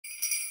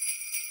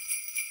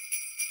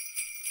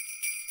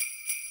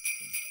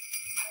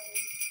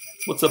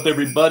What's up,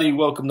 everybody?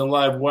 Welcome to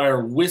Live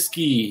Wire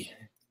Whiskey,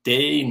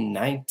 day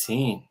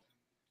 19,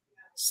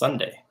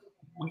 Sunday.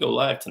 We go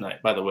live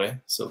tonight, by the way,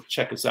 so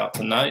check us out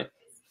tonight,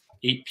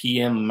 8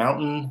 p.m.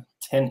 Mountain,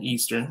 10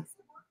 Eastern.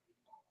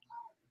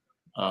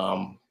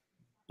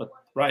 But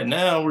right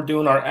now, we're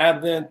doing our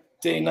Advent,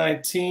 day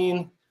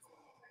 19.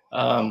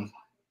 It's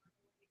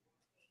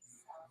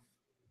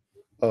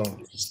a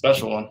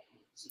special one.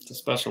 It's a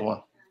special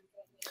one.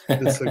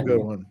 This is a good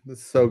one. This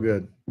is so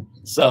good.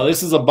 So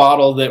this is a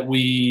bottle that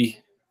we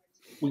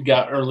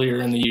got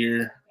earlier in the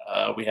year.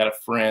 We had a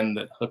friend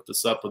that hooked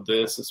us up with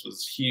this. This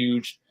was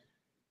huge.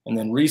 And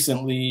then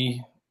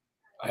recently,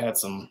 I had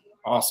some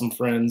awesome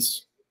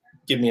friends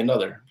give me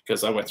another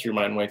because I went through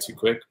mine way too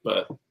quick.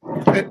 But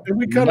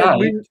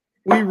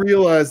we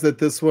realized that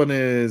this one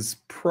is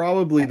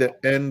probably the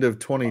end of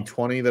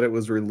 2020 that it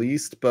was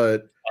released,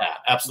 but yeah,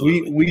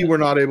 absolutely. We were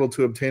not able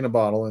to obtain a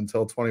bottle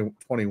until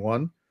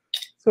 2021.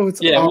 So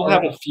it's we'll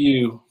have a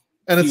few,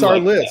 and it's our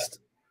like list.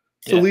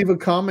 That. So leave a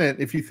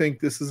comment if you think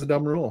this is a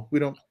dumb rule. We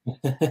don't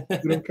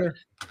care.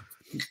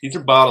 These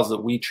are bottles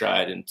that we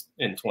tried in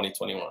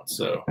 2021.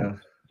 So if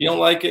you don't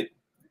like it,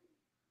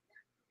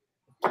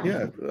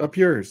 yeah, up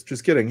yours.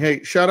 Just kidding.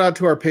 Hey, shout out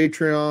to our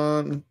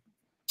Patreon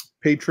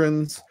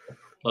patrons.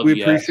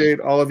 We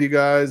appreciate all of you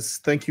guys.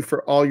 Thank you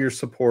for all your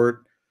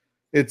support.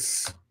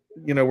 It's,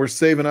 we're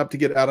saving up to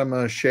get Adam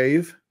a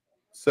shave.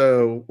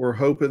 So we're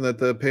hoping that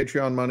the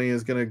Patreon money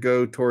is going to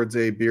go towards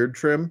a beard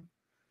trim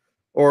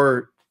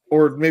or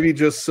maybe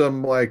just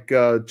some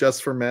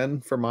just for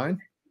men for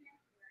mine.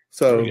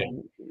 So,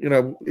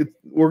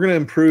 we're going to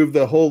improve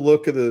the whole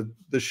look of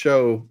the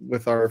show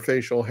with our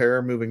facial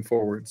hair moving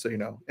forward. So,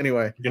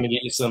 anyway, we're going to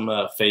get you some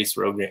face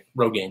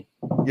Rogaine.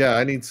 Yeah,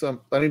 I need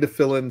to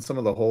fill in some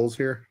of the holes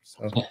here.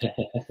 So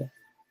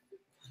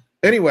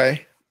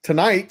anyway,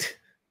 tonight,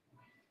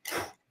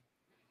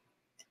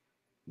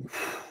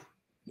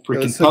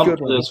 freaking pumped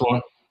for this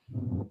one.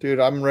 Dude,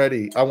 I'm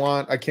ready.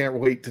 I can't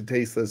wait to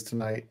taste this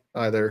tonight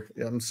either.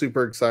 I'm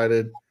super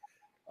excited.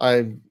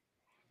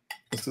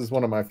 This is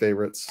one of my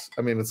favorites.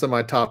 I mean, it's in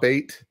my top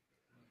 8.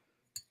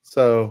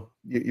 So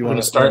you want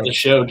to start the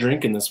show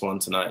drinking this one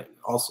tonight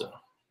also.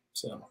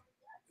 So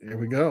here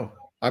we go.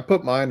 I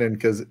put mine in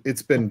because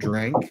it's been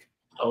drank.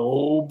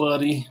 Oh,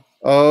 buddy.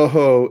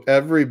 Oh,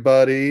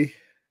 everybody.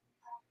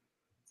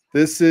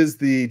 This is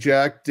the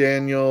Jack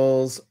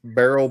Daniels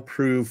Barrel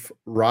Proof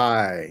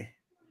Rye,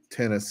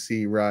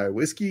 Tennessee Rye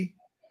whiskey.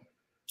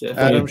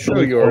 Adam, show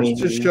yours.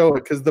 Just show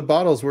it because the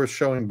bottle's worth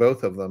showing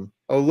both of them.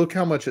 Oh, look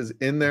how much is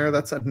in there.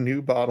 That's a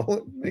new bottle.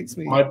 It makes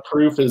me. My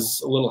proof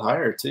is a little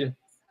higher too.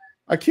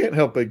 I can't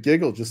help but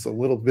giggle just a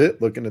little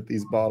bit looking at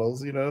these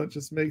bottles. It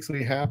just makes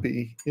me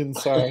happy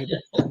inside.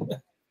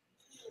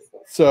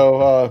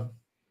 So,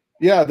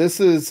 yeah,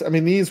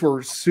 these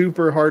were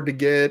super hard to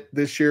get.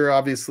 This year,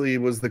 obviously,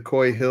 was the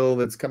Coy Hill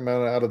that's come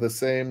out of the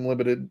same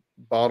limited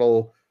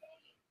bottle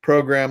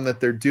program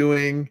that they're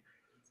doing.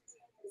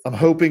 I'm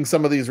hoping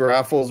some of these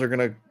raffles are going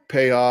to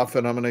pay off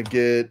and I'm going to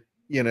get,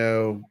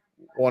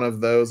 one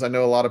of those. I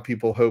know a lot of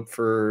people hope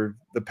for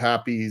the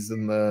Pappies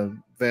and the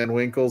Van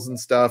Winkles and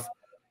stuff.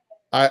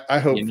 I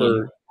hope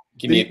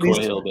give me a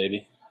Coy Hill,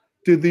 baby.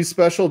 Dude, these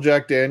special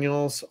Jack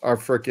Daniels are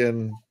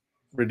freaking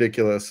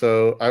ridiculous.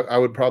 So I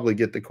would probably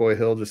get the Coy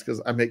Hill just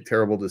because I make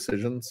terrible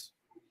decisions.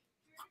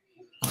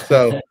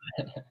 So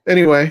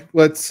anyway,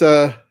 let's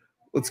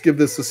give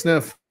this a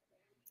sniff.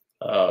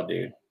 Oh,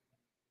 dude.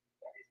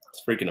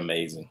 It's freaking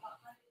amazing.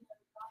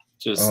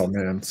 Oh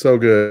man, so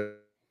good.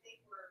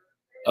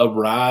 A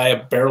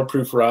barrel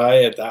proof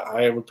rye at that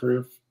high of a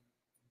proof.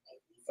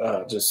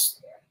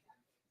 That's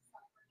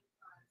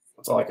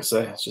all I can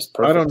say. It's just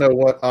perfect. I don't know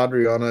what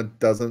Adriana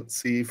doesn't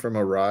see from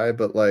a rye,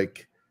 but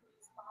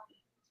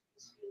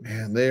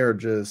man, they are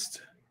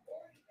just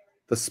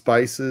the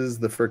spices,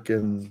 the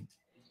freaking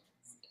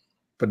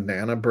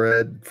banana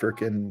bread,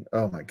 freaking,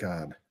 oh my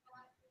God.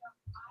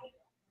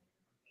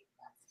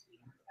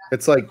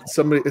 It's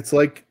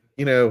like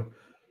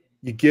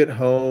you get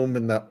home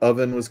and the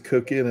oven was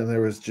cooking and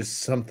there was just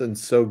something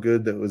so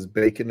good that was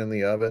baking in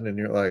the oven and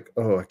you're like,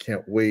 oh, I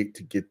can't wait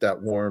to get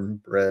that warm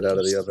bread out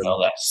of the oven. Smell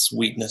that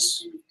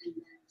sweetness,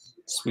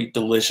 sweet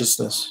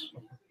deliciousness.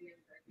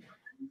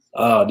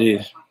 Oh,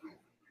 dude.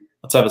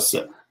 Let's have a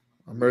sip.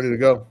 I'm ready to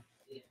go.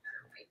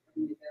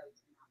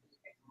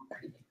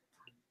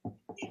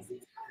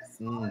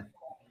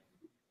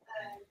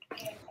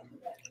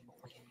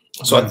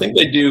 So I think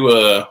they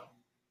do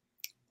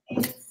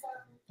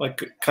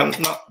kind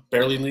of not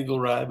barely legal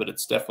rye, but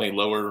it's definitely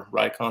lower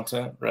rye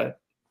content, right?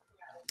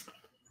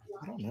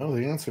 I don't know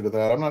the answer to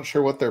that. I'm not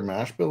sure what their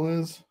mash bill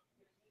is.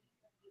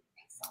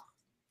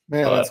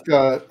 Man, it's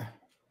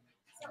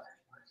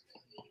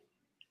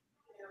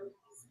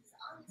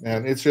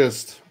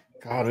just,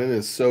 God, it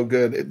is so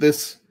good. It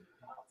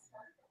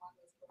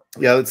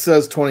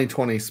says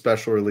 2020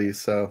 special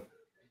release. So,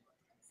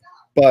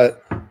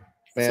 but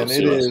man,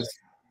 it is.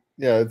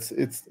 Yeah,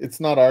 it's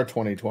not our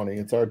 2020.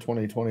 It's our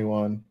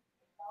 2021.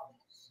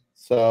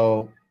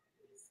 So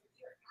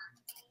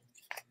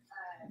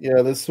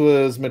Yeah, this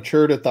was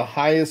matured at the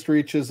highest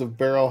reaches of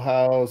Barrel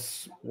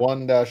House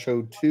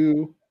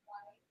 1-02.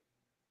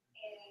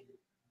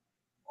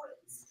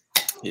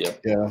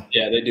 Yep. Yeah.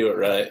 Yeah, they do it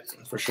right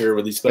for sure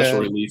with these special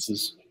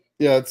releases.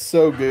 Yeah, it's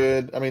so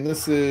good. I mean,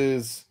 this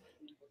is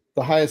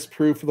the highest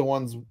proof of the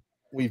ones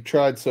we've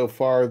tried so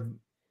far.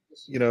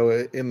 You know,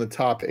 in the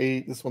top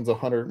 8. This one's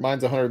 100.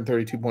 Mine's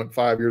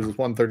 132.5. Yours is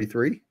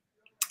 133.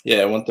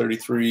 Yeah,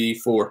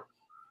 133.4.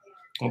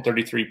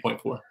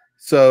 133.4.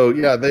 So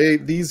yeah,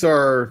 these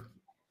are.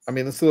 I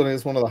mean, this one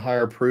is one of the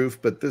higher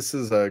proof, but this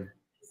is a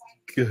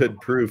good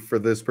proof for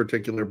this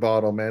particular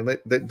bottle, man.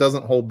 That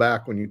doesn't hold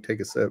back when you take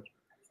a sip.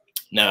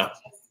 No.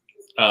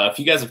 If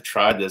you guys have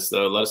tried this,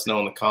 though, let us know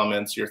in the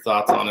comments your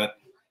thoughts on it.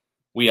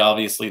 We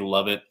obviously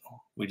love it.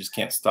 We just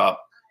can't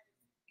stop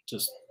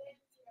just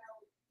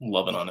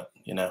loving on it,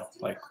 you know?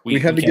 Like we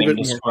had to can't give it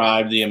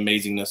describe the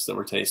amazingness that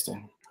we're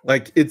tasting.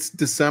 Like it's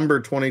December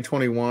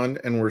 2021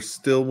 and we're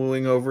still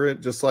wooing over it,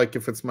 just like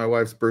if it's my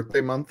wife's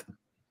birthday month.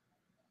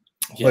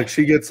 Yeah. Like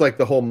she gets like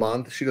the whole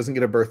month. She doesn't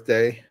get a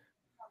birthday.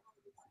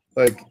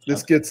 Like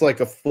this gets like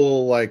a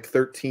full like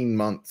 13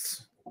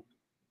 months.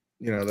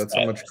 You know, that's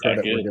how much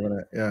credit we're giving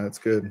it. Yeah, it's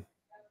good.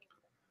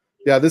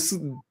 Yeah, this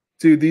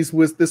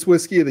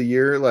whiskey of the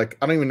year, like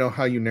I don't even know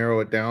how you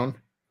narrow it down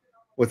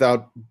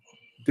without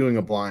doing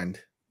a blind.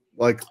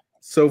 Like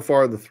so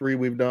far the 3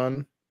 we've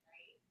done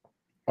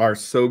are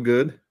so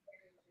good.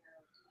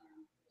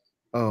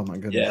 Oh my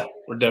goodness. Yeah,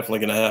 we're definitely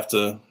gonna have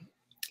to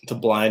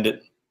blind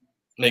it,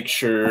 make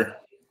sure.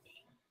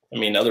 I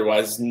mean,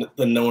 otherwise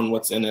than knowing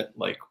what's in it,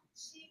 like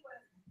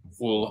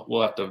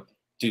we'll have to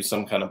do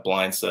some kind of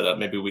blind setup.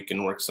 Maybe we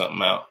can work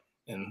something out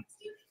and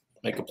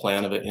make a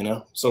plan of it, you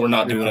know? So we're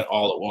not doing it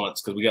all at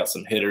once because we got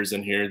some hitters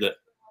in here that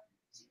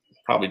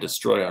probably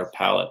destroy our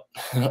palate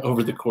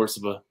over the course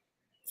of a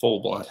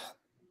full blind.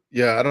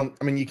 Yeah,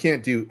 I mean, you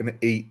can't do an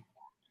 8.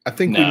 I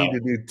think we need to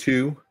do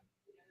 2.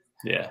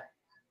 Yeah.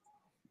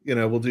 You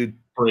know, we'll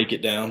break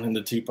it down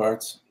into 2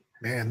 parts.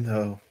 Man,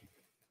 though.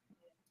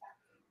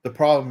 The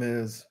problem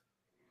is,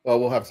 well,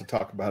 we'll have to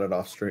talk about it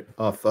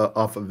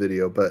off of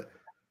video, but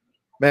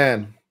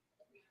man,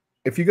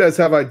 if you guys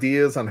have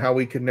ideas on how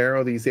we can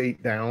narrow these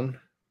 8 down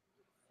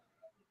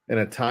in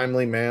a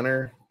timely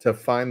manner to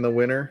find the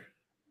winner,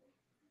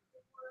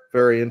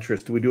 very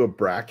interested. Do we do a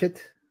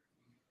bracket?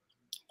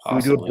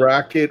 Possibly. Do we do a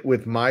bracket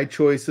with my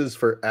choices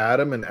for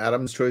Adam and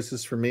Adam's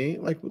choices for me?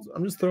 Like,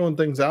 I'm just throwing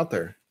things out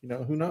there. You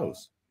know, who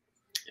knows?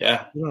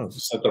 Yeah. Who knows?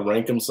 Just have to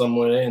rank them some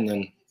way and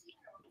then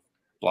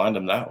blind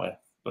them that way.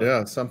 But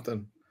yeah,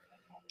 something.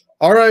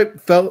 All right,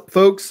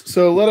 folks.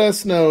 So let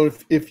us know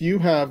if you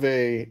have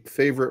a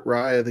favorite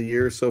rye of the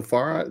year so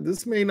far.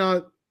 This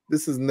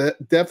is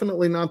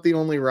definitely not the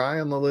only rye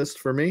on the list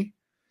for me.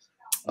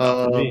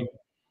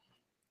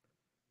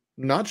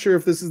 Not sure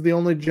if this is the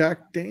only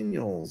Jack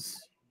Daniels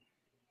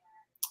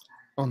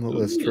on the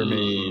list for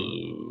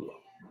me.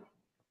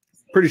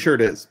 Pretty sure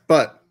it is,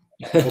 but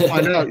we'll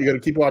find out. You got to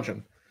keep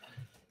watching.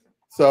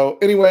 So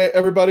anyway,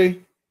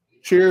 everybody,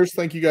 cheers.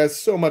 Thank you guys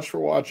so much for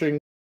watching.